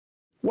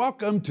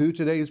Welcome to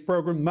today's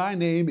program. My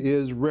name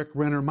is Rick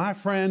Renner. My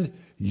friend,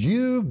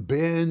 you've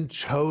been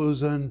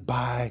chosen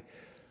by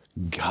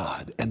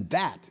God. And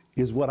that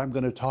is what I'm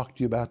going to talk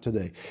to you about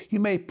today. You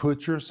may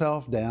put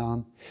yourself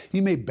down.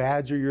 You may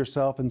badger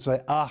yourself and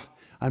say,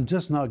 I'm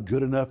just not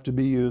good enough to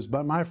be used.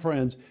 But my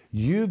friends,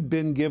 you've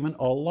been given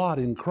a lot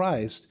in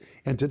Christ.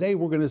 And today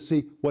we're going to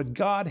see what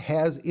God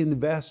has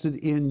invested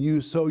in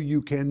you so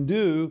you can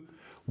do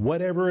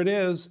whatever it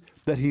is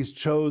that He's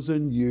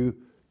chosen you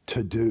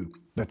to do.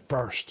 But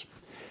first,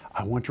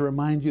 I want to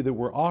remind you that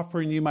we're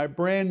offering you my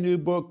brand new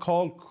book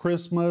called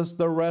Christmas,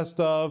 the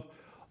Rest of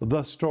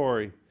the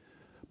Story.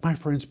 My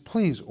friends,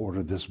 please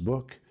order this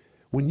book.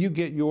 When you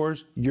get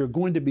yours, you're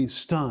going to be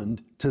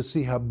stunned to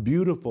see how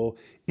beautiful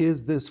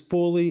is this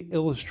fully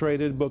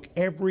illustrated book.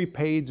 Every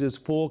page is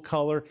full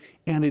color,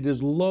 and it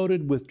is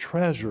loaded with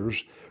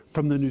treasures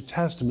from the New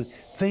Testament,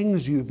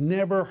 things you've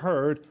never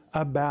heard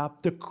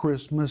about the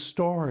Christmas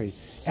story.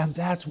 And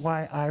that's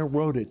why I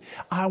wrote it.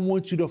 I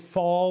want you to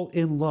fall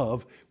in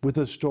love with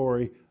the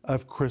story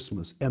of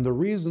Christmas. And the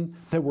reason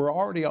that we're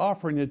already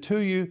offering it to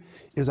you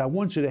is I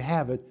want you to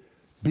have it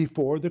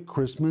before the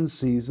Christmas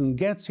season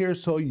gets here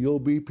so you'll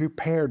be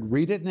prepared.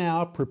 Read it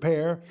now,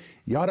 prepare.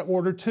 You ought to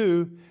order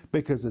too,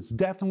 because it's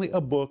definitely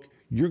a book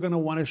you're going to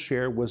want to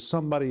share with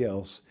somebody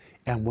else.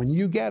 And when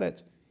you get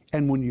it,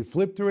 and when you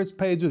flip through its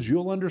pages,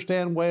 you'll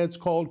understand why it's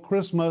called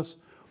Christmas,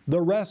 the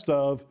Rest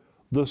of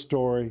the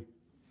Story.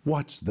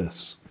 Watch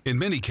this. In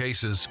many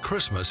cases,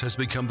 Christmas has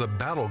become the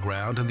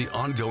battleground in the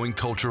ongoing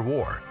culture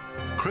war.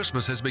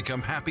 Christmas has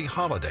become happy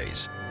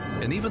holidays,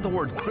 and even the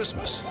word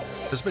Christmas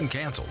has been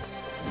canceled.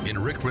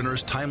 In Rick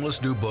Renner's timeless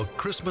new book,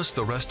 Christmas,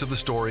 the Rest of the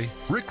Story,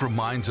 Rick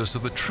reminds us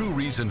of the true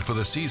reason for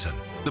the season,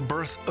 the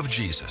birth of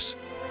Jesus.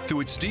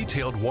 Through its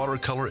detailed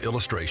watercolor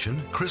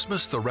illustration,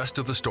 Christmas, the Rest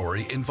of the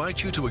Story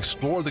invites you to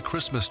explore the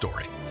Christmas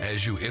story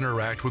as you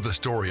interact with the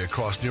story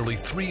across nearly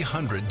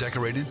 300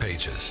 decorated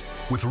pages.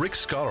 With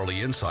Rick's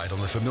scholarly insight on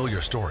the familiar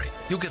story,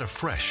 you'll get a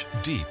fresh,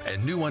 deep,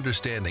 and new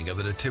understanding of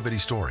the Nativity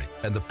story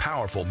and the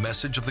powerful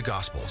message of the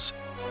Gospels.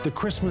 The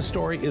Christmas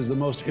story is the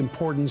most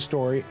important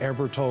story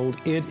ever told.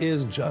 It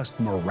is just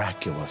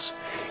miraculous.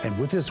 And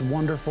with this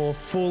wonderful,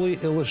 fully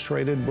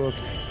illustrated book,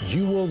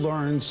 you will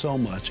learn so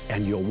much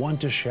and you'll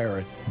want to share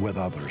it with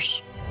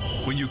others.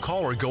 When you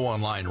call or go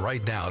online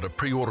right now to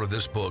pre-order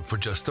this book for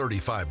just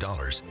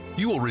 $35,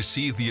 you will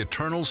receive the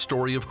eternal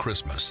story of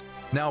Christmas,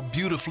 now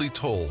beautifully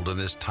told in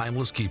this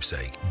timeless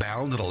keepsake.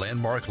 Bound in a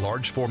landmark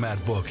large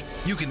format book,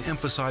 you can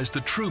emphasize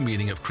the true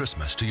meaning of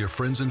Christmas to your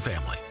friends and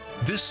family.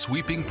 This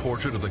sweeping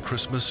portrait of the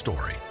Christmas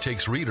story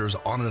takes readers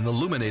on an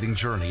illuminating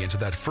journey into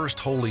that first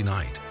holy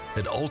night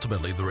and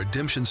ultimately the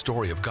redemption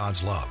story of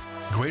God's love.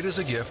 Great as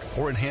a gift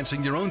or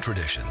enhancing your own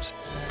traditions.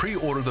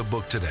 Pre-order the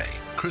book today,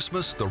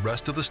 Christmas, the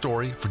Rest of the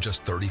Story, for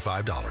just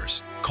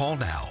 $35. Call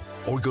now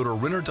or go to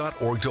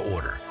Renner.org to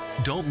order.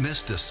 Don't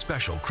miss this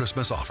special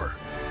Christmas offer.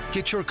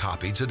 Get your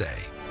copy today.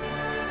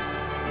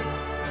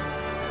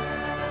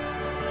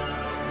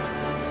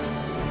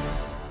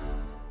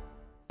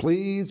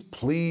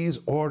 Please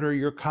order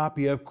your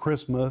copy of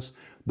Christmas,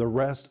 the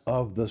Rest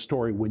of the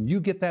Story. When you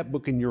get that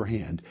book in your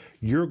hand,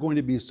 you're going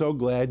to be so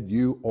glad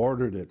you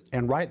ordered it.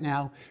 And right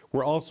now,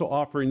 we're also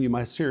offering you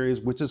my series,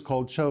 which is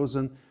called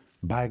Chosen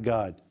by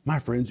God. My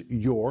friends,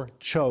 you're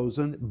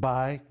chosen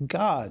by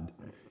God.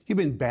 You've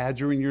been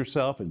badgering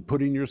yourself and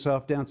putting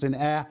yourself down, saying,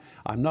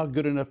 I'm not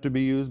good enough to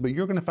be used. But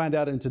you're going to find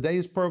out in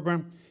today's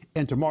program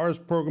and tomorrow's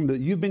program that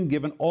you've been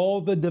given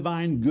all the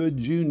divine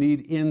goods you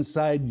need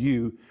inside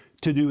you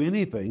to do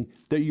anything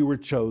that you were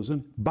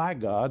chosen by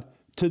God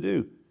to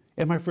do.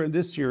 And my friend,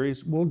 this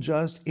series will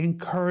just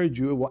encourage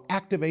you. It will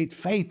activate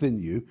faith in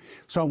you.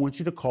 So I want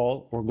you to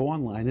call or go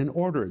online and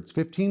order it. It's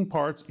 15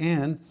 parts,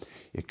 and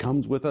it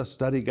comes with a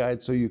study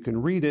guide so you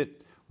can read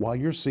it while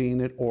you're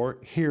seeing it or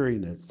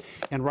hearing it.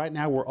 And right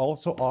now, we're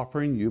also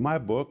offering you my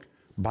book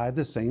by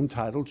the same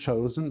title,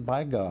 Chosen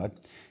by God.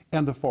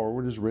 And the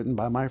foreword is written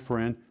by my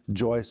friend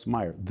Joyce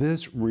Meyer.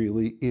 This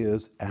really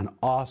is an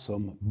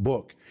awesome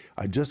book.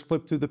 I just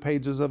flipped through the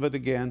pages of it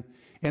again,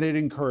 and it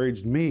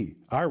encouraged me.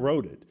 I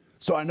wrote it,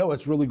 so I know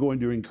it's really going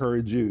to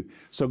encourage you.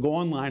 So go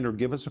online or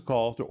give us a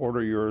call to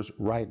order yours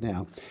right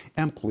now.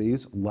 And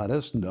please let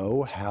us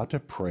know how to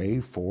pray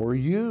for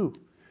you.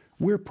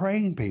 We're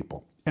praying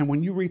people. And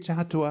when you reach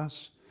out to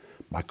us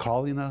by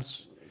calling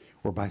us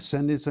or by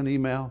sending us an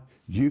email,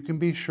 you can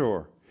be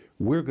sure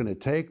we're going to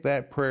take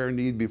that prayer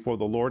need before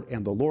the Lord,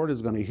 and the Lord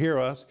is going to hear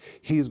us.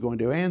 He's going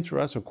to answer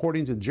us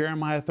according to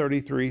Jeremiah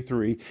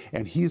 33:3,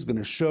 and He's going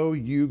to show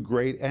you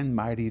great and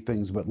mighty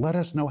things. But let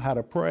us know how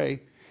to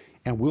pray,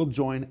 and we'll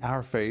join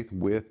our faith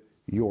with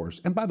yours.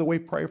 And by the way,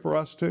 pray for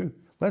us too.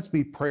 Let's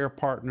be prayer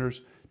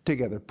partners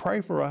together. Pray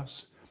for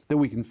us that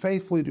we can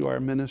faithfully do our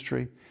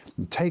ministry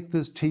and take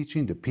this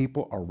teaching to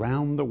people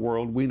around the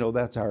world. We know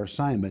that's our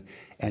assignment,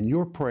 and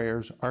your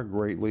prayers are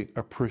greatly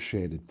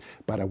appreciated.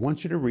 But I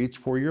want you to reach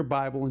for your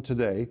Bible, and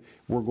today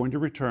we're going to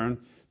return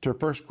to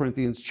 1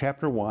 Corinthians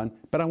chapter 1,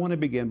 but I want to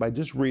begin by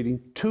just reading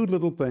two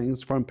little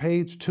things from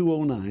page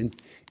 209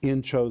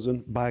 and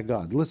chosen by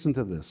God. Listen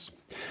to this.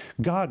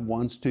 God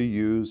wants to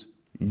use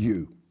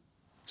you.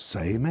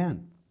 Say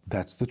amen.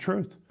 That's the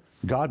truth.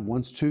 God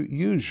wants to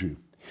use you.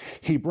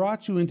 He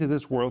brought you into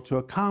this world to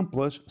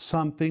accomplish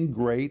something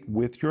great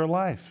with your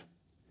life.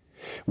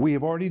 We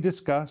have already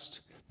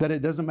discussed that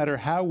it doesn't matter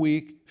how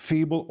weak,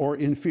 feeble, or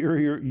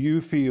inferior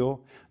you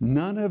feel,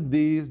 none of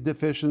these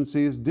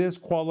deficiencies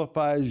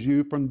disqualifies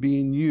you from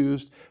being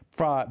used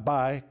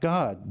by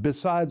God.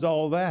 Besides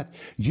all that,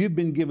 you've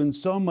been given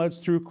so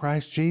much through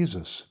Christ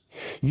Jesus.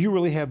 You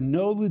really have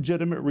no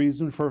legitimate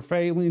reason for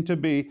failing to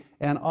be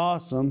an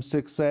awesome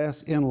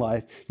success in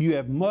life. You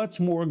have much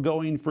more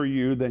going for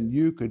you than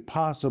you could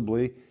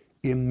possibly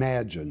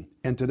imagine.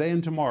 And today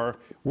and tomorrow,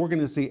 we're going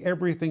to see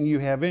everything you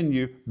have in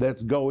you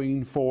that's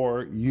going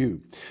for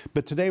you.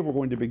 But today we're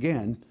going to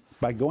begin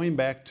by going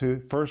back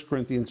to 1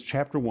 Corinthians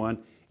chapter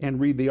 1 and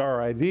read the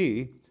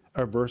RIV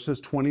of verses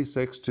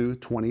 26 to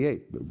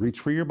 28. Reach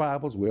for your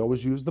Bibles. We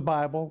always use the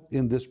Bible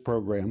in this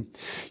program.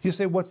 You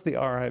say, what's the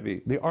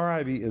RIV? The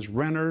RIV is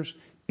Renner's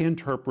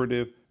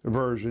Interpretive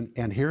Version,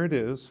 and here it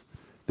is,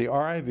 the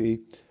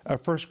RIV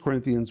of 1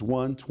 Corinthians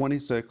 1,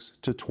 26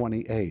 to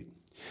 28.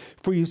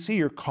 For you see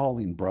your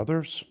calling,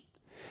 brothers,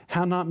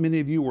 how not many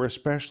of you were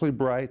especially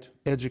bright,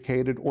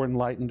 educated, or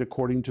enlightened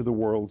according to the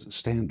world's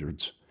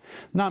standards.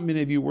 Not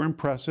many of you were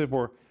impressive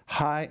or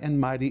high and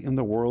mighty in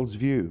the world's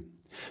view.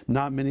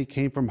 Not many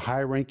came from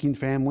high-ranking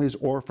families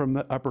or from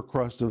the upper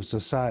crust of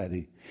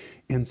society.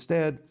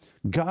 Instead,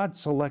 God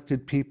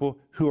selected people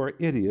who are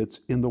idiots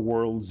in the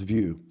world's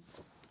view.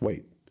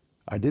 Wait,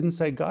 I didn't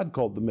say God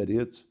called them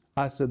idiots.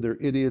 I said they're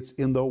idiots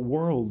in the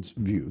world's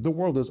view. The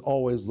world has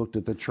always looked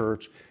at the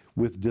church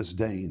with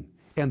disdain,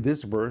 and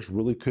this verse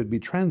really could be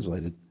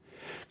translated.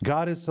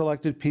 God has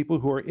selected people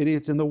who are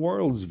idiots in the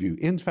world's view.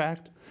 In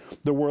fact,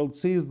 the world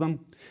sees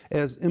them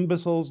as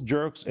imbeciles,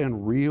 jerks,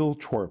 and real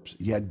twerps.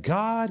 Yet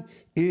God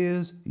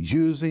is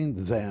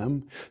using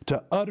them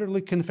to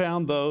utterly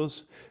confound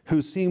those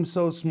who seem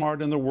so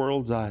smart in the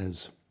world's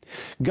eyes.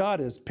 God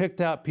has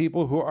picked out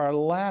people who are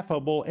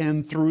laughable,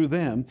 and through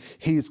them,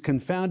 He's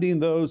confounding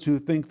those who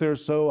think they're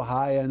so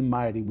high and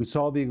mighty. We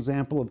saw the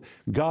example of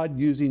God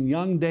using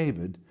young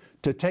David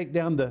to take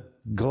down the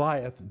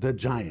Goliath, the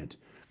giant.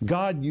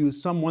 God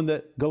used someone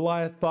that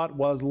Goliath thought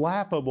was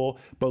laughable,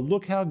 but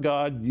look how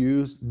God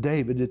used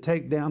David to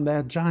take down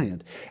that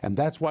giant. And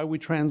that's why we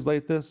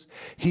translate this.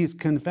 He's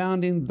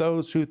confounding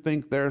those who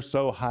think they're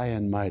so high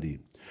and mighty.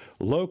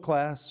 Low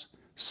class,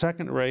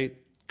 second rate,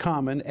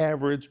 common,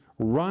 average,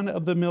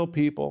 run-of-the-mill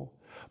people,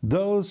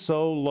 those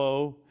so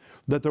low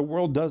that the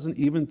world doesn't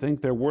even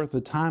think they're worth the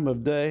time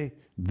of day,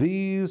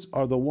 these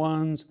are the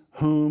ones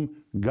whom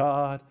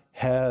God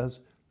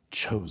has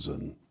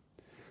chosen.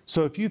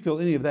 So if you feel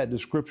any of that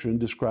description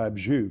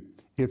describes you,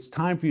 it's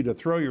time for you to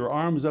throw your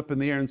arms up in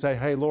the air and say,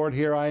 hey, Lord,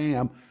 here I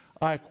am.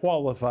 I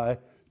qualify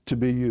to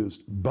be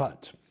used.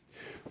 But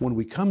when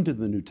we come to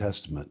the New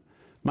Testament,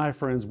 my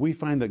friends, we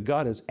find that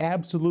God has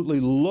absolutely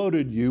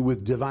loaded you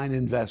with divine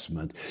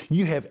investment.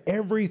 You have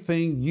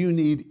everything you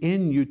need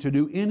in you to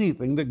do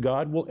anything that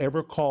God will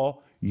ever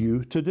call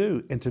you to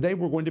do. And today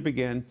we're going to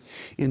begin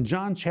in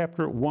John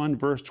chapter 1,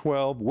 verse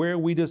 12, where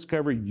we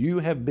discover you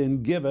have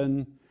been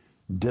given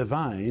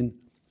divine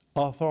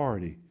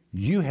authority.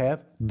 You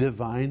have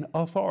divine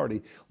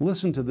authority.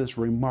 Listen to this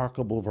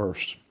remarkable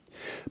verse.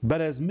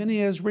 But as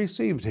many as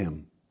received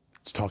Him,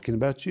 it's talking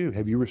about you.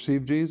 Have you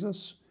received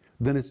Jesus?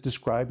 Then it's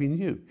describing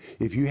you.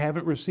 If you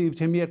haven't received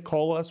Him yet,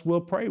 call us,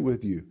 we'll pray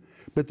with you.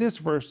 But this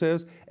verse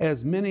says,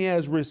 as many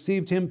as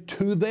received Him,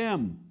 to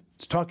them,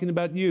 it's talking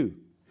about you.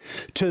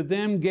 To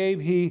them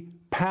gave He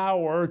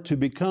power to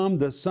become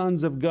the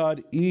sons of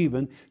God,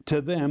 even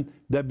to them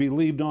that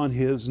believed on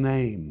His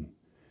name.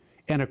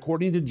 And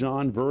according to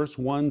John, verse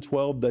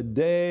 1:12, the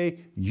day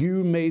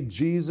you made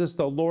Jesus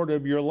the Lord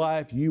of your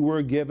life, you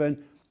were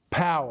given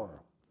power.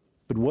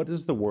 But what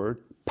does the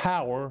word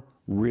power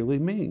really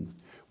mean?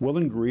 Well,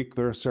 in Greek,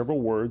 there are several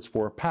words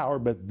for power,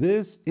 but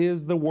this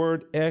is the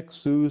word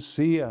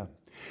exousia.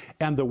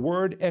 And the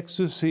word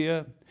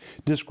exousia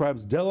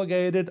describes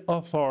delegated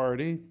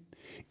authority.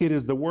 It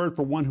is the word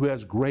for one who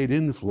has great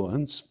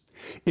influence.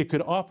 It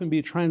could often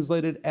be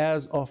translated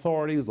as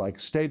authorities like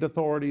state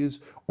authorities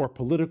or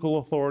political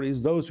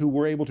authorities, those who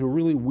were able to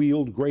really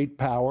wield great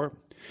power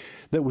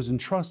that was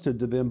entrusted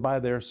to them by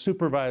their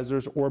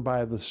supervisors or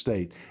by the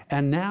state.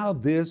 And now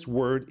this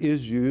word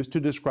is used to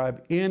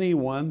describe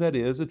anyone that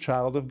is a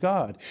child of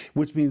God,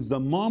 which means the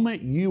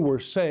moment you were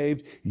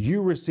saved,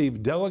 you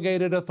received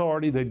delegated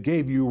authority that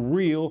gave you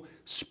real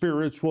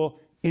spiritual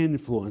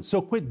influence.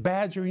 So quit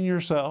badgering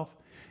yourself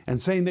and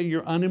saying that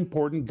you're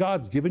unimportant.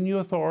 God's given you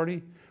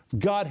authority.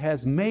 God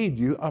has made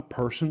you a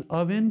person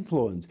of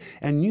influence,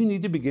 and you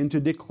need to begin to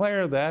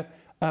declare that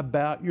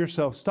about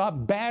yourself.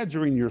 Stop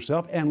badgering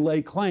yourself and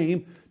lay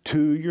claim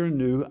to your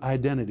new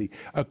identity.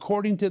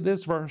 According to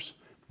this verse,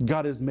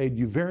 God has made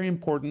you very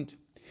important.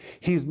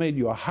 He's made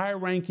you a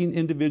high-ranking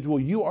individual.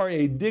 You are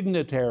a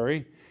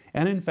dignitary,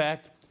 and in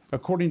fact,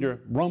 according to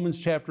Romans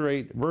chapter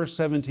 8, verse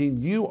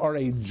 17, you are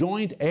a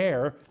joint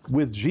heir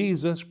with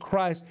Jesus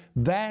Christ.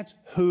 That's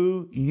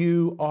who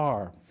you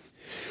are.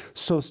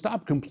 So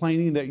stop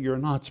complaining that you're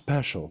not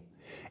special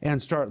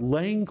and start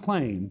laying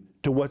claim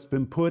to what's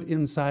been put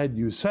inside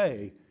you.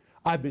 Say,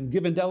 I've been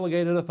given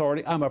delegated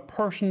authority. I'm a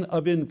person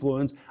of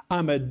influence.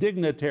 I'm a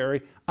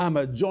dignitary. I'm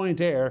a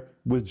joint heir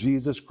with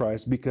Jesus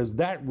Christ, because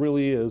that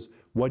really is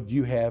what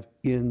you have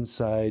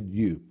inside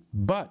you.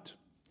 But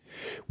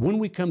when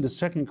we come to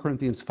 2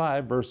 Corinthians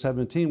 5, verse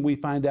 17, we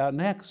find out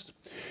next,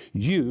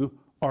 you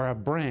are a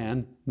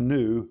brand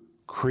new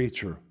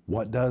creature.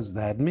 What does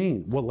that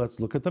mean? Well,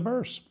 let's look at the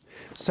verse.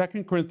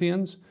 2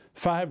 Corinthians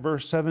 5,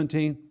 verse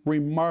 17,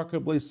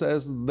 remarkably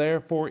says,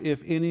 therefore,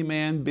 if any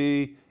man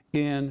be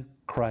in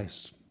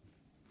Christ.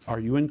 Are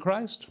you in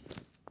Christ?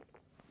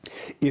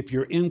 If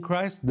you're in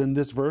Christ, then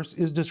this verse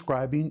is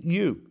describing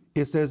you.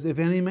 It says, if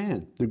any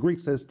man. The Greek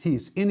says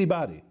tis,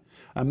 anybody.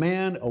 A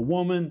man, a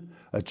woman,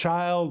 a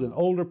child, an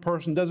older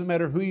person, doesn't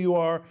matter who you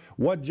are,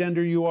 what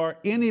gender you are,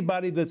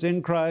 anybody that's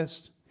in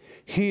Christ,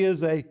 he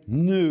is a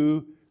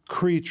new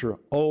creature.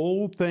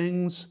 Old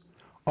things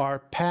are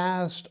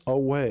passed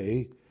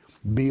away.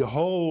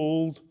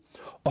 Behold,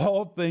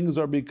 all things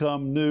are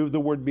become new. The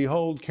word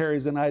behold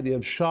carries an idea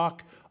of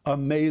shock,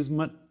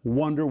 amazement,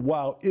 wonder.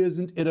 Wow,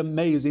 isn't it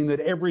amazing that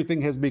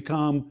everything has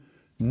become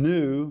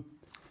new?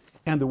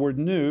 And the word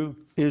new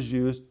is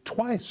used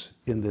twice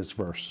in this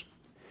verse.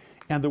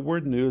 And the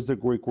word new is the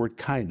Greek word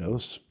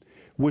kainos,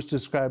 which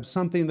describes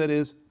something that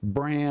is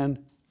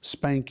brand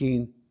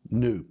spanking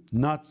new.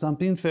 Not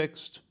something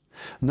fixed,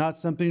 not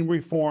something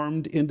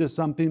reformed into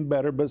something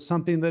better, but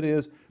something that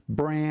is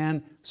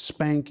brand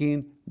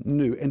spanking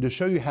new. And to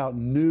show you how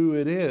new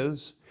it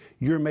is,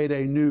 you're made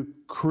a new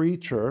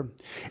creature.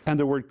 And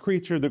the word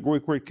creature, the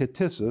Greek word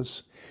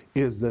katissos,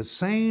 is the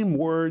same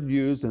word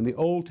used in the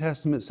Old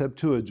Testament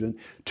Septuagint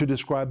to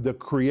describe the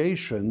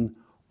creation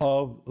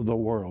of the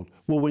world.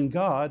 Well, when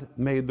God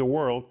made the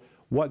world,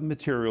 what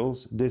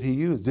materials did he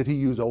use? Did he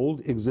use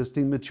old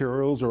existing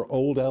materials or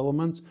old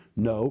elements?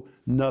 No,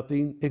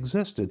 nothing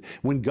existed.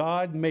 When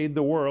God made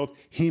the world,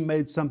 he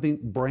made something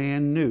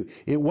brand new.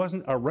 It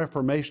wasn't a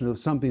reformation of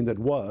something that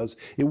was.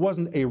 It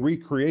wasn't a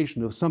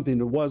recreation of something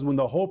that was. When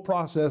the whole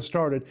process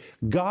started,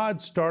 God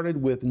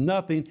started with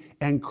nothing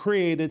and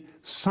created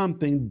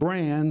something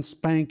brand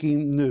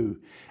spanking new.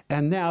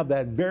 And now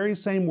that very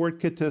same word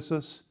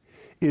katissos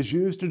is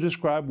used to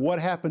describe what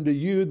happened to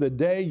you the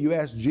day you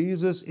asked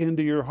Jesus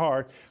into your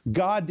heart.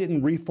 God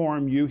didn't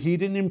reform you. He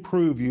didn't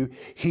improve you.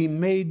 He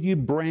made you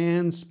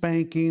brand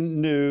spanking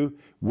new,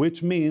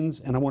 which means,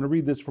 and I want to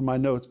read this from my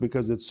notes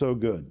because it's so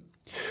good,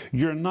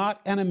 you're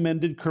not an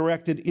amended,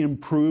 corrected,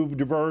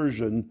 improved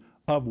version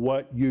of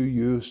what you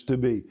used to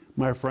be.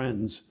 My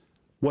friends,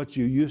 what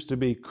you used to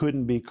be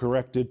couldn't be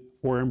corrected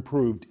or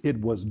improved.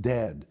 It was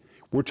dead.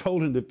 We're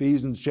told in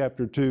Ephesians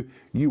chapter 2,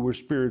 you were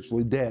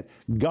spiritually dead.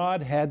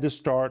 God had to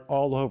start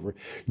all over.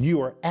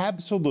 You are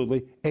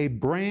absolutely a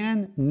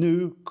brand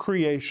new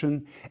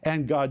creation,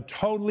 and God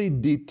totally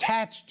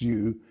detached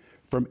you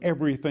from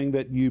everything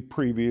that you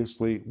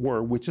previously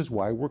were, which is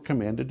why we're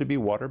commanded to be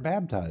water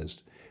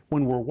baptized.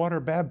 When we're water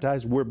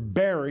baptized, we're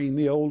burying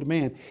the old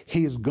man.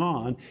 He's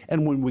gone.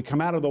 And when we come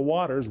out of the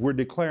waters, we're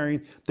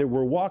declaring that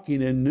we're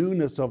walking in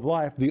newness of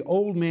life. The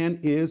old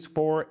man is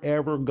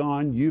forever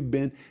gone. You've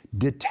been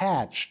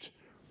detached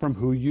from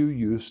who you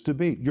used to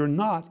be. You're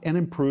not an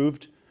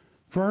improved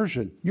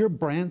version. You're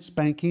brand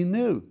spanking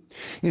new.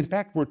 In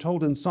fact, we're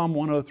told in Psalm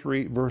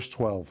 103, verse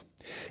 12,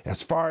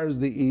 as far as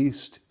the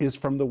east is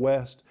from the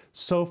west,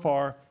 so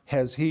far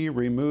has he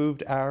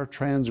removed our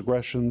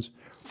transgressions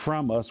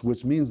from us,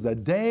 which means the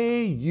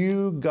day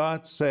you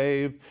got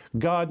saved,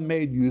 God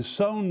made you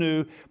so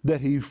new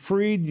that he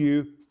freed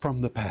you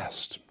from the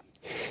past.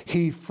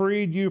 He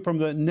freed you from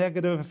the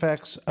negative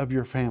effects of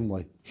your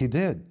family. He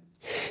did.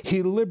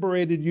 He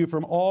liberated you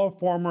from all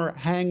former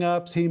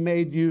hang-ups. He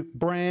made you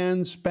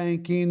brand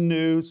spanking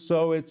new.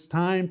 So it's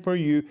time for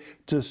you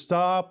to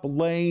stop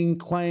laying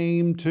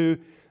claim to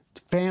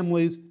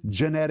family's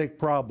genetic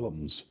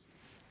problems.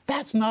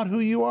 That's not who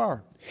you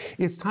are.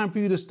 It's time for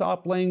you to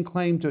stop laying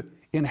claim to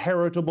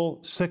inheritable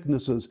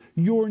sicknesses.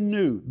 You're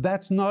new.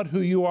 That's not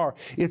who you are.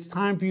 It's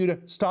time for you to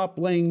stop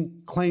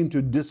laying claim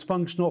to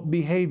dysfunctional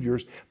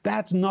behaviors.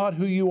 That's not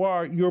who you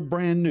are. You're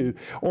brand new.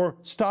 Or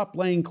stop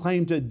laying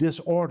claim to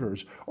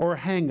disorders or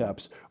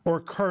hang-ups or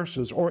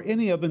curses or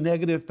any other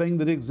negative thing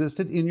that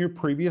existed in your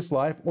previous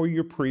life or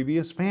your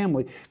previous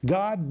family.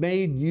 God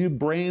made you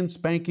brand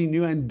spanking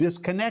new and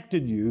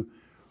disconnected you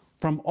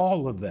from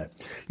all of that.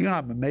 You know,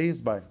 I'm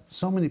amazed by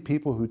so many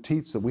people who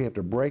teach that we have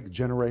to break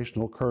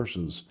generational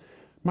curses.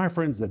 My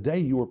friends, the day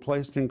you were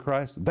placed in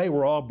Christ, they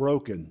were all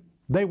broken.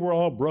 They were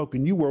all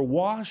broken. You were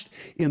washed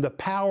in the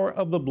power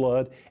of the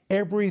blood.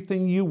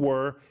 Everything you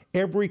were,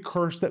 every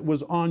curse that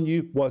was on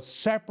you was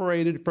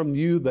separated from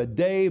you the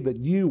day that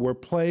you were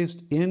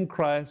placed in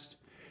Christ.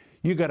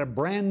 You got a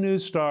brand new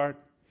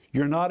start.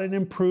 You're not an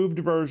improved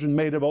version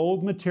made of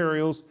old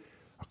materials.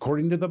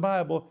 According to the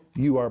Bible,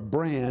 you are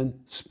brand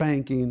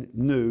spanking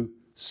new.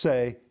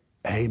 Say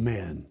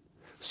amen.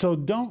 So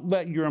don't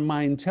let your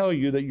mind tell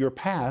you that your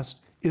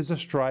past is a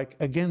strike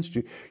against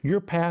you.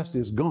 Your past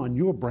is gone.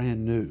 You're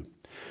brand new.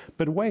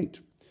 But wait,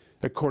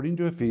 according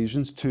to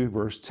Ephesians 2,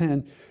 verse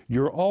 10,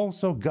 you're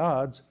also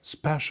God's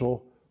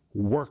special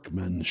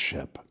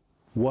workmanship.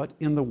 What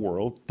in the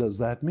world does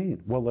that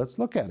mean? Well, let's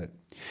look at it.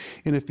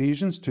 In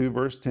Ephesians 2,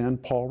 verse 10,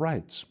 Paul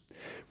writes,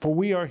 "For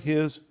we are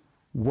his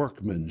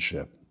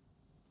workmanship."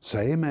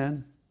 Say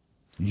amen.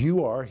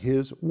 You are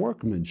his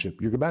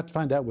workmanship. You're about to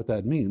find out what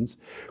that means.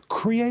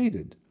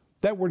 Created.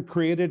 That word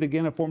created,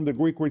 again, a form of the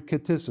Greek word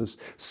ktisis,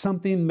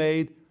 something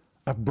made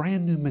of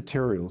brand new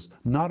materials,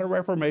 not a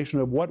reformation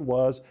of what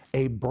was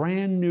a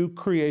brand new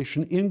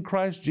creation in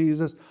Christ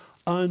Jesus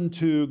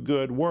unto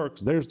good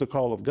works. There's the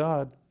call of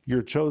God.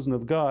 You're chosen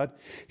of God.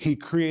 He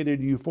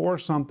created you for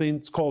something.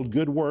 It's called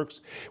good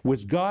works,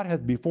 which God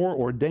hath before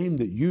ordained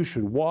that you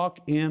should walk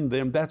in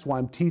them. That's why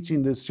I'm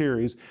teaching this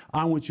series.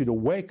 I want you to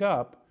wake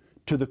up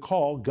to the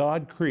call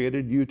God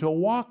created you to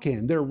walk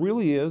in. There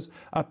really is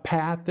a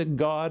path that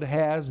God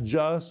has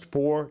just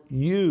for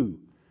you.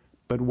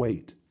 But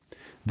wait,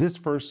 this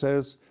verse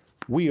says,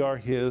 we are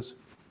his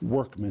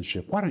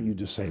workmanship. Why don't you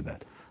just say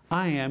that?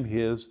 I am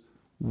his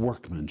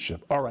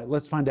workmanship. All right,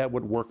 let's find out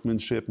what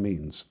workmanship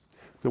means.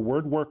 The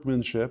word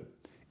workmanship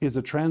is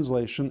a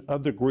translation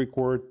of the Greek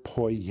word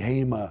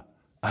poiema.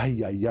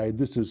 Ay, ay, ay,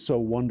 this is so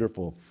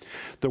wonderful.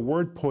 The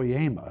word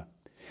poiema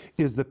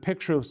is the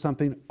picture of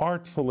something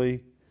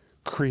artfully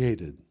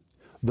created.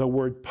 The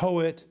word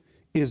poet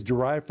is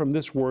derived from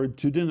this word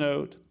to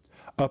denote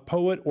a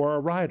poet or a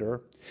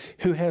writer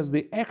who has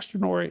the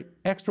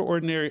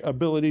extraordinary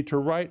ability to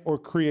write or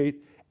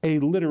create a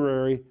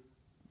literary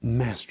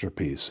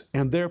masterpiece.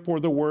 And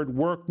therefore the word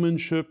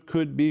workmanship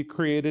could be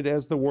created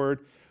as the word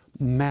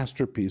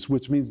masterpiece,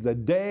 which means the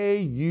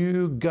day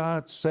you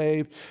got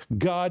saved,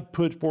 God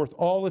put forth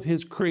all of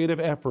his creative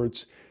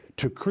efforts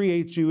to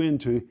create you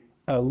into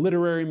a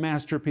literary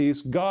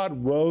masterpiece.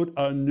 God wrote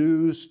a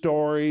new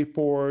story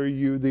for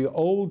you. The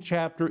old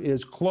chapter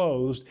is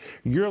closed.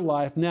 Your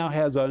life now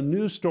has a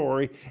new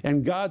story,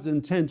 and God's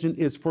intention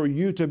is for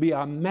you to be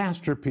a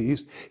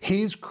masterpiece.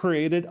 He's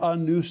created a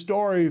new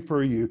story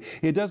for you.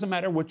 It doesn't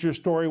matter what your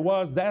story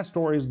was. That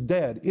story is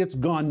dead. It's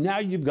gone. Now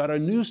you've got a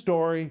new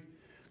story.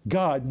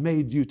 God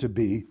made you to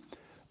be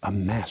a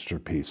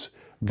masterpiece.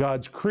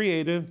 God's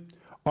creative,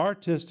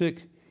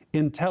 artistic,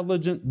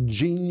 intelligent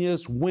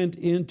genius went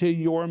into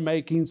your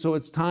making, so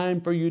it's time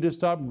for you to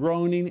stop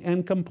groaning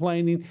and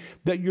complaining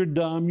that you're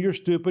dumb, you're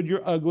stupid,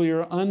 you're ugly,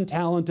 you're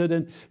untalented,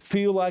 and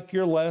feel like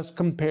you're less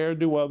compared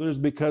to others,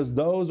 because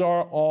those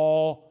are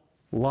all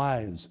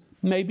lies.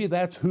 Maybe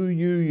that's who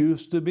you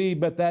used to be,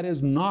 but that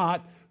is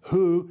not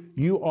who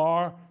you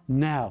are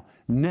now.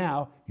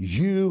 Now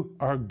you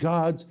are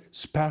God's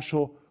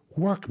special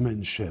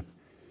workmanship.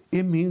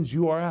 It means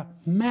you are a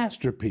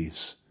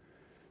masterpiece.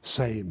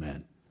 Say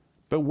amen.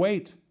 But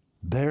wait,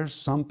 there's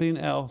something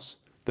else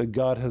that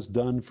God has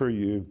done for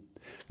you.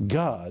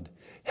 God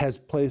has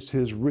placed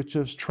his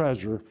richest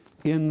treasure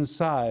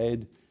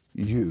inside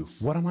you.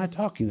 What am I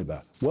talking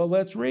about? Well,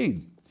 let's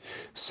read.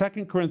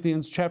 2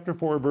 Corinthians chapter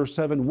 4, verse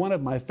 7, one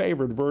of my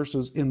favorite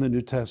verses in the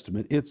New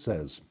Testament. It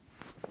says,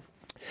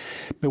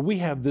 "But we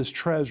have this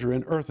treasure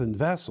in earthen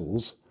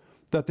vessels,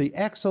 that the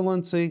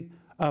excellency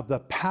of the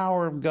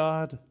power of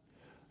God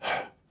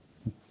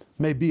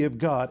may be of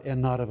God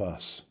and not of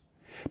us."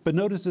 But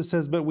notice it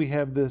says, but we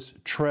have this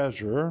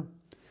treasure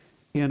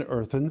in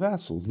earthen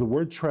vessels. The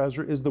word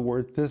treasure is the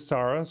word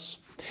thesaurus.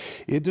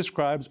 It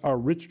describes our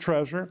rich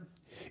treasure.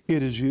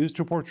 It is used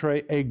to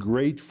portray a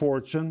great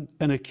fortune,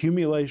 an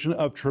accumulation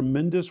of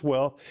tremendous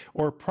wealth,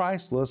 or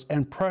priceless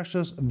and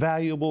precious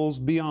valuables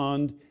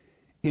beyond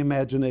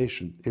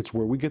imagination. It's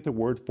where we get the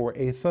word for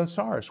a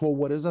thesaurus. Well,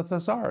 what is a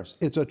thesaurus?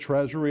 It's a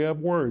treasury of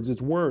words. It's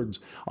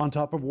words on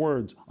top of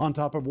words, on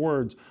top of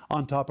words,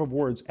 on top of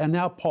words. And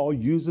now Paul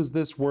uses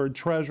this word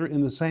treasure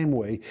in the same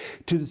way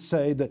to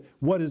say that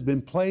what has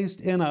been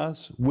placed in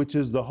us, which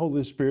is the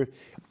Holy Spirit,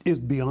 is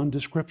beyond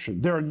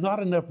description. There are not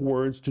enough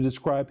words to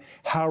describe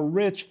how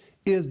rich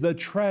is the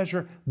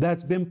treasure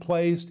that's been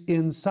placed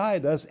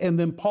inside us. And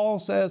then Paul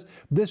says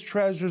this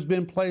treasure's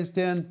been placed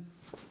in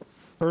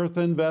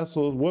earthen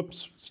vessels.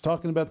 Whoops, it's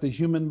talking about the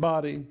human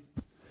body.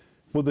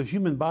 Well, the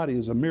human body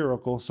is a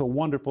miracle so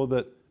wonderful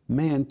that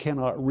man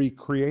cannot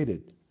recreate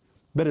it.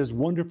 But as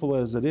wonderful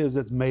as it is,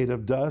 it's made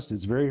of dust,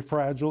 it's very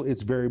fragile,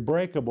 it's very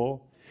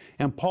breakable.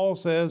 And Paul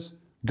says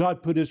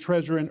God put his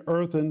treasure in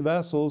earthen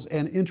vessels,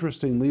 and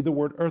interestingly, the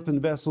word earthen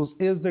vessels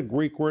is the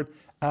Greek word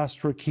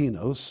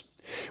astrakinos,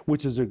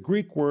 which is a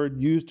Greek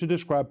word used to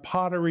describe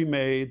pottery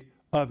made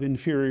of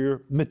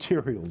inferior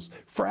materials,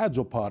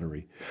 fragile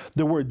pottery.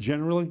 The word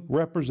generally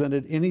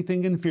represented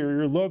anything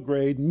inferior, low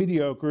grade,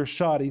 mediocre,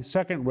 shoddy,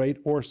 second rate,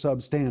 or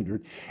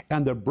substandard.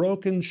 And the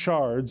broken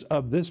shards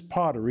of this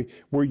pottery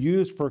were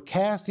used for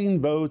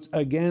casting votes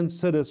against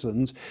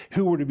citizens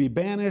who were to be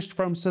banished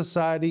from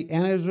society,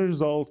 and as a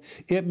result,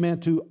 it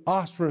meant to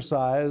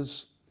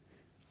ostracize,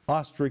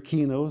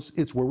 ostrakinos.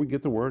 It's where we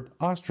get the word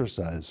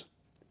ostracize.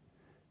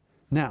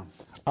 Now,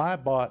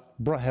 have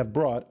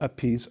brought a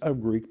piece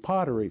of Greek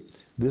pottery.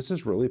 This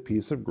is really a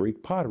piece of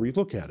Greek pottery.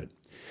 Look at it.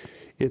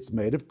 It's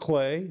made of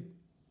clay,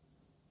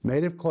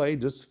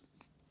 just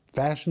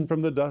fashioned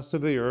from the dust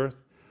of the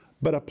earth.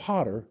 But a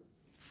potter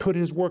put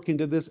his work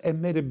into this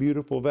and made a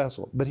beautiful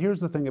vessel. But here's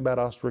the thing about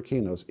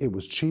ostrakinos. It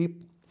was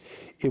cheap,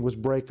 it was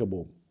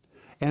breakable.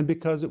 And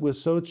because it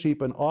was so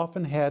cheap and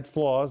often had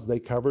flaws, they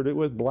covered it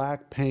with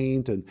black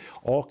paint and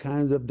all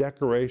kinds of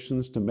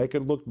decorations to make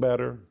it look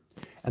better.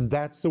 And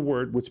that's the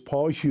word which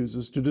Paul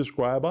uses to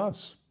describe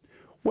us.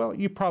 Well,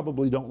 you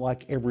probably don't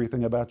like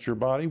everything about your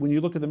body. When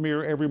you look in the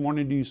mirror every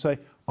morning, do you say,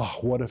 oh,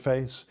 what a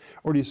face?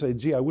 Or do you say,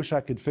 gee, I wish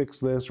I could fix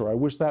this, or I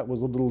wish that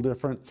was a little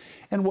different?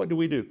 And what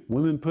do?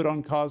 Women put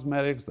on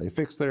cosmetics, they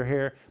fix their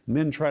hair,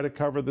 men try to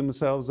cover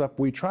themselves up.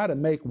 We try to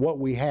make what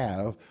we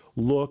have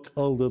look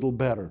a little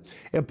better.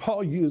 And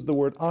Paul used the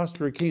word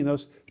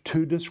ostrakinos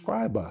to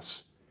describe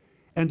us.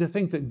 And to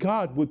think that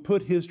God would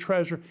put his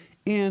treasure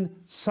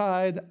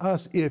inside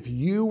us. If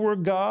you were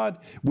God,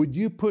 would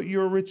you put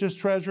your richest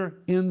treasure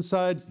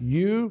inside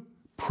you?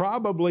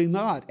 Probably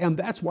not. And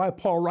that's why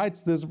Paul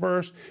writes this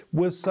verse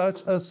with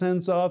such a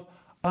sense of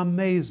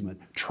amazement.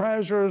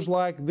 Treasures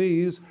like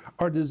these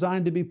are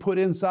designed to be put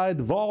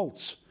inside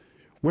vaults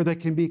where they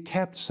can be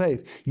kept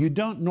safe. You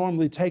don't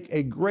normally take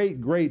a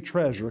great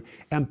treasure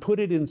and put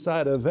it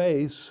inside a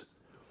vase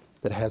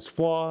that has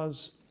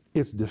flaws,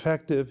 it's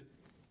defective,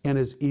 and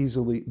is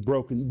easily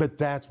broken. But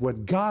that's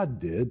what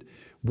God did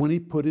when he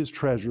put his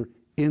treasure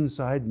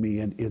inside me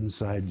and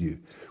inside you.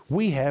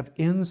 We have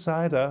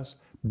inside us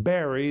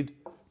buried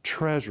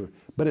treasure,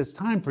 but it's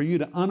time for you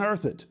to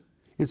unearth it.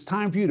 It's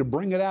time for you to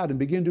bring it out and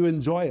begin to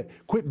enjoy it.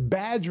 Quit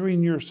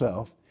badgering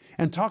yourself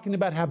and talking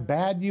about how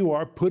bad you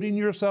are, putting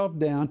yourself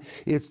down.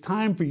 It's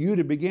time for you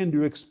to begin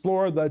to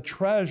explore the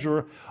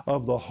treasure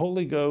of the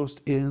Holy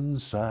Ghost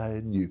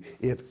inside you.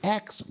 If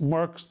X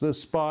marks the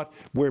spot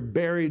where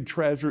buried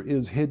treasure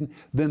is hidden,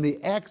 then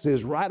the X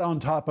is right on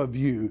top of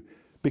you.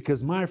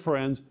 Because, my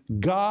friends,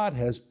 God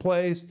has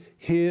placed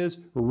his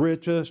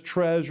richest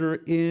treasure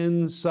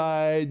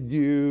inside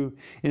you.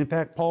 In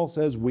fact, Paul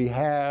says we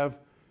have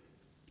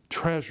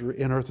treasure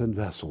in earthen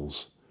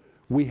vessels.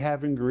 We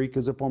have in Greek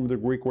is a form of the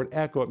Greek word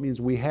echo. It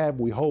means we have,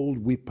 we hold,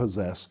 we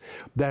possess.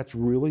 That's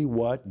really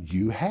what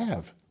you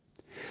have.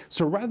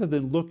 So rather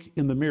than look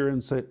in the mirror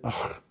and say,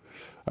 oh,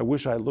 I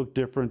wish I looked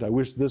different, I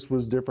wish this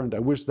was different, I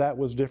wish that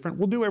was different.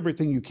 Well, do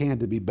everything you can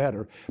to be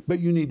better. But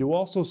you need to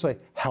also say,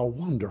 how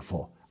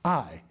wonderful.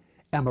 I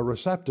am a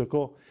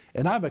receptacle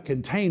and I'm a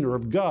container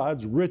of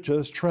God's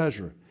richest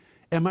treasure.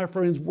 And my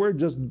friends, we're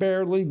just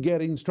barely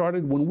getting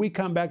started. When we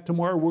come back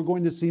tomorrow, we're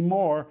going to see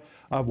more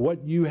of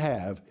what you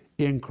have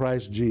in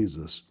Christ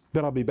Jesus.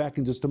 But I'll be back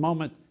in just a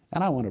moment,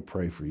 and I want to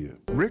pray for you.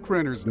 Rick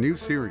Renner's new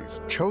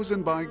series,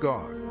 Chosen by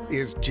God,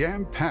 is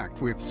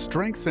jam-packed with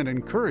strength and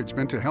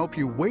encouragement to help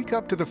you wake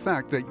up to the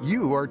fact that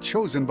you are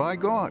chosen by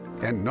God,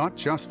 and not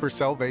just for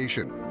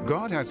salvation.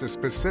 God has a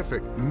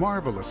specific,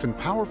 marvelous, and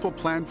powerful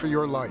plan for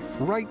your life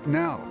right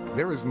now.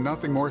 There is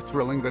nothing more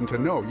thrilling than to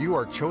know you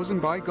are chosen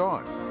by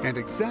God and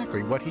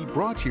exactly what He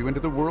brought you into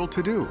the world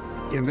to do.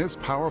 In this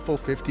powerful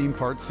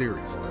 15-part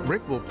series,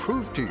 Rick will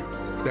prove to you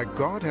that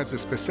God has a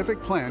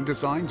specific plan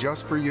designed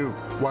just for you.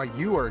 Why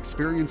you are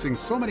experiencing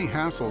so many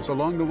hassles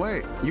along the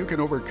way, you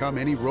can overcome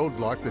any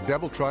roadblock the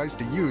devil tries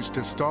to use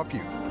to stop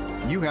you.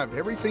 You have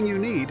everything you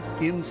need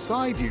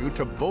inside you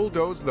to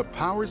bulldoze the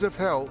powers of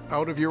hell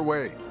out of your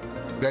way.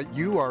 That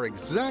you are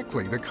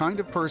exactly the kind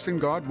of person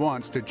God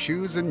wants to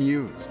choose and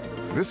use.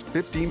 This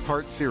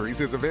 15-part series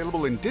is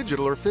available in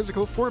digital or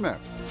physical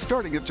formats,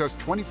 starting at just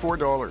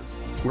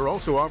 $24. We're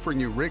also offering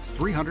you Rick's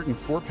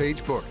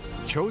 304-page book,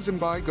 Chosen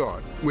by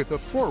God, with a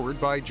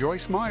foreword by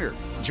Joyce Meyer.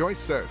 Joyce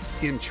says,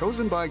 in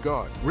Chosen by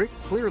God, Rick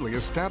clearly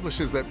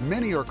establishes that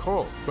many are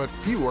called, but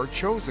few are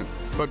chosen.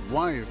 But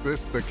why is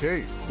this the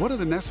case? What are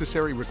the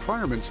necessary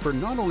requirements for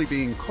not only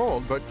being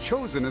called, but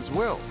chosen as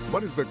well?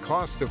 What is the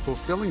cost of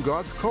fulfilling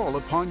God's call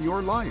upon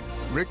your life?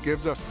 Rick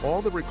gives us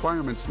all the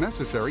requirements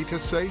necessary to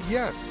say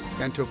yes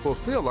and to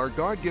fulfill our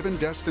God-given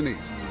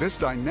destinies. This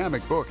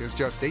dynamic book is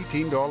just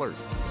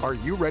 $18. Are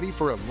you ready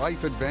for a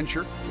life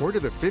adventure? Order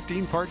the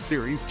 15-part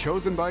series,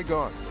 Chosen by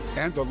God,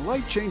 and the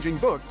life-changing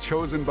book,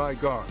 Chosen by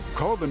God.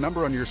 Call the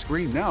number on your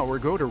screen now or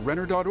go to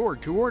Renner.org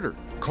to order.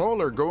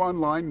 Call or go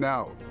online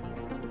now.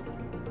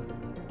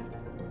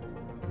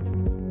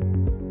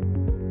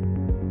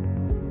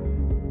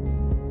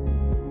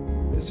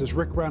 This is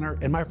Rick Renner,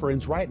 and my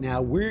friends, right now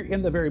we're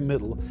in the very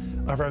middle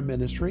of our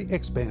ministry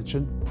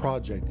expansion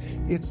project.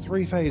 It's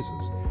 3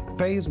 phases.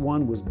 Phase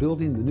 1 was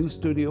building the new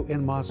studio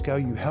in Moscow.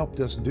 You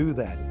helped us do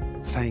that.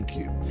 Thank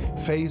you.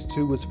 Phase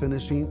 2 was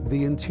finishing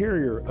the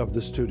interior of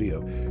the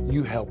studio.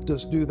 You helped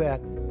us do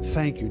that.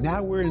 Thank you.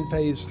 Now we're in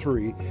Phase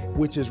 3,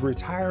 which is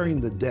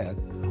retiring the debt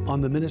on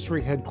the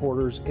ministry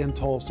headquarters in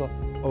Tulsa,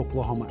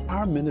 Oklahoma.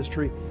 Our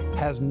ministry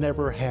has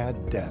never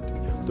had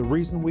debt. The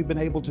reason we've been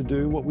able to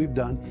do what we've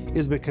done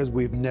is because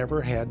we've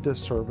never had to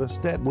service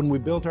debt. When we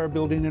built our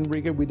building in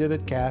Riga, we did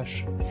it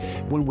cash.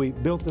 When we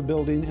built the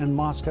building in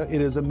Moscow,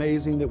 it is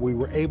amazing that we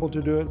were able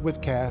to do it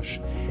with cash.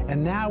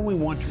 And now we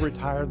want to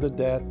retire the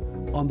debt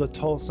on the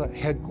Tulsa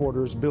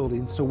headquarters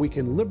building so we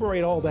can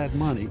liberate all that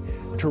money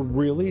to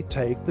really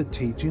take the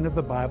teaching of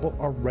the Bible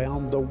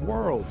around the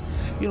world.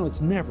 You know,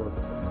 it's never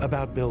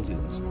about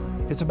buildings.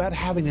 It's about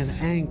having an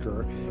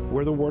anchor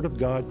where the Word of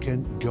God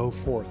can go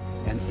forth.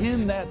 And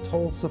in that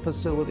Tulsa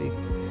facility,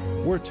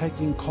 we're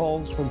taking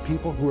calls from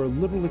people who are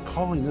literally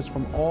calling us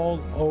from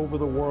all over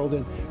the world.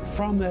 And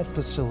from that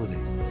facility,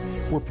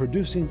 we're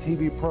producing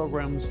TV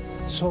programs,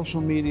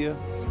 social media,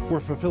 we're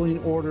fulfilling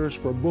orders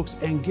for books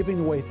and giving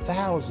away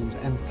thousands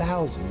and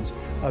thousands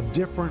of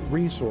different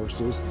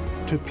resources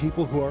to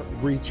people who are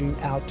reaching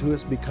out to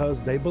us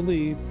because they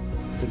believe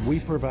that we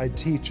provide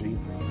teaching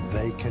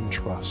they can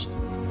trust.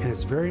 And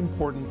it's very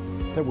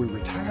important that we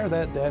retire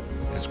that debt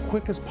as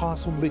quick as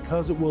possible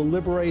because it will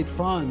liberate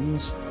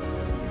funds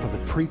for the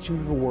preaching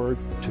of the Word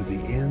to the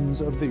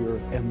ends of the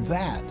earth. And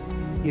that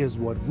is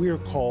what we're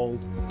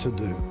called to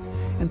do.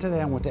 And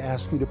today I want to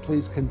ask you to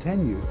please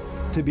continue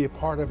to be a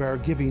part of our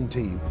giving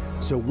team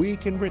so we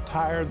can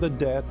retire the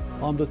debt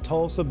on the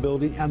Tulsa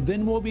building, and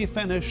then we'll be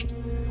finished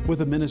with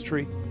the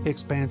ministry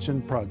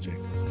expansion project.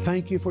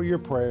 Thank you for your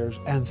prayers,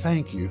 and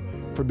thank you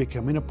for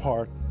becoming a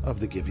part of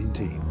the giving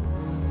team.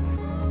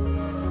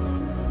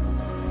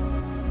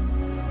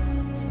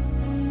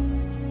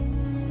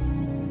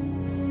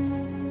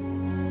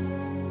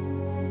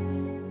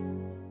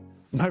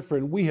 My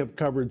friend, we have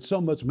covered so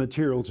much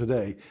material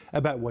today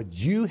about what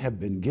you have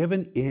been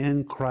given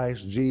in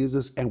Christ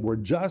Jesus, and we're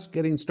just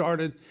getting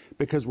started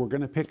because we're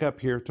going to pick up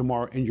here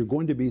tomorrow, and you're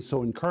going to be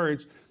so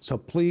encouraged. So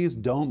please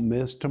don't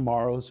miss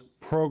tomorrow's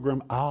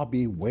program. I'll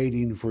be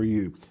waiting for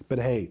you. But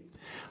hey,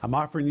 I'm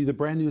offering you the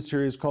brand new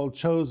series called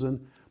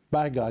Chosen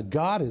by God.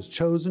 God has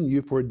chosen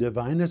you for a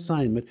divine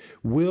assignment.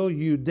 Will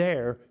you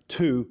dare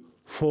to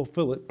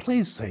fulfill it?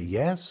 Please say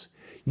yes.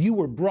 You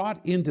were brought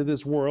into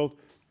this world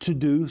to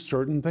do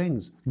certain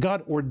things.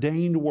 God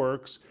ordained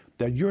works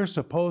that you're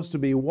supposed to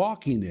be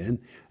walking in,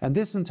 and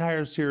this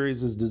entire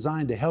series is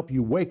designed to help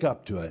you wake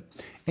up to it.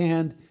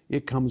 And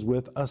it comes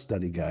with a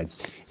study guide.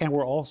 And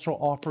we're also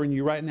offering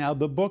you right now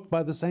the book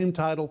by the same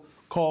title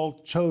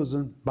called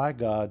Chosen by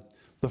God.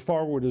 The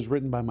foreword is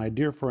written by my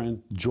dear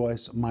friend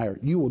Joyce Meyer.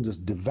 You will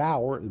just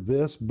devour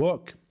this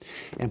book.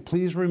 And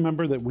please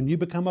remember that when you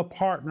become a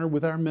partner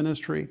with our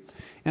ministry,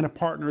 and a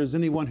partner is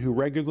anyone who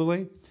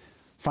regularly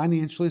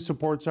financially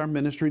supports our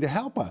ministry to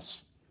help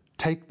us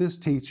take this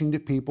teaching to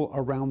people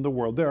around the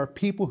world. There are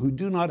people who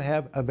do not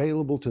have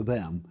available to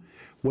them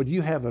what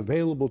you have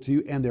available to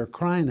you, and they're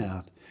crying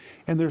out,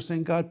 and they're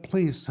saying, God,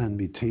 please send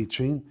me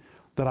teaching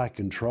that I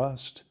can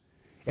trust.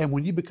 And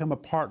when you become a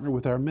partner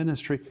with our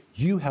ministry,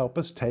 you help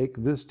us take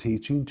this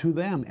teaching to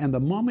them. And the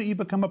moment you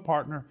become a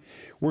partner,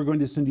 we're going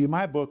to send you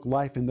my book,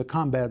 Life in the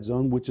Combat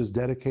Zone, which is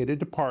dedicated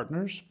to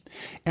partners.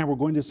 And we're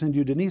going to send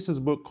you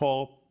Denise's book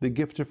called The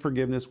Gift of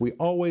Forgiveness. We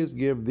always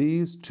give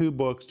these two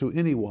books to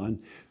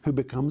anyone who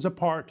becomes a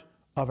part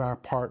of our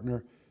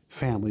partner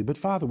family. But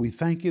Father, we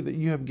thank you that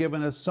you have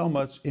given us so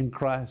much in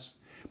Christ.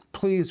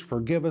 Please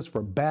forgive us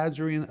for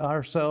badgering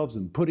ourselves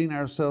and putting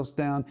ourselves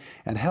down,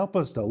 and help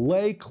us to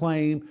lay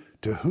claim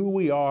to who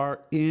we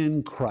are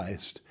in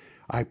Christ.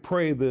 I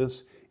pray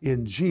this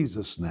in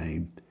Jesus'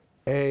 name.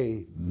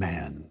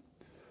 Amen.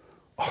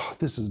 Oh,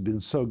 this has been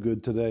so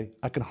good today.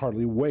 I can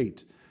hardly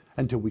wait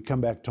until we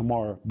come back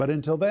tomorrow. But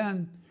until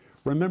then,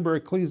 remember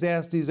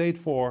Ecclesiastes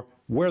 8:4,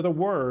 where the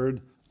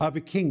word of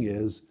a king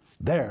is,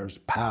 there's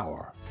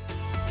power.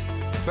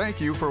 Thank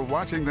you for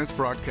watching this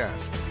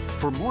broadcast.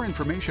 For more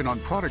information on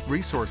product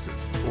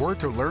resources or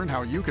to learn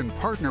how you can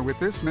partner with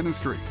this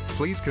ministry,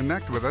 please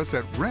connect with us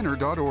at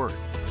Renner.org.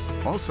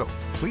 Also,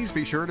 please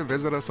be sure to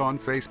visit us on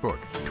Facebook,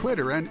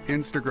 Twitter, and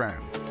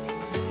Instagram.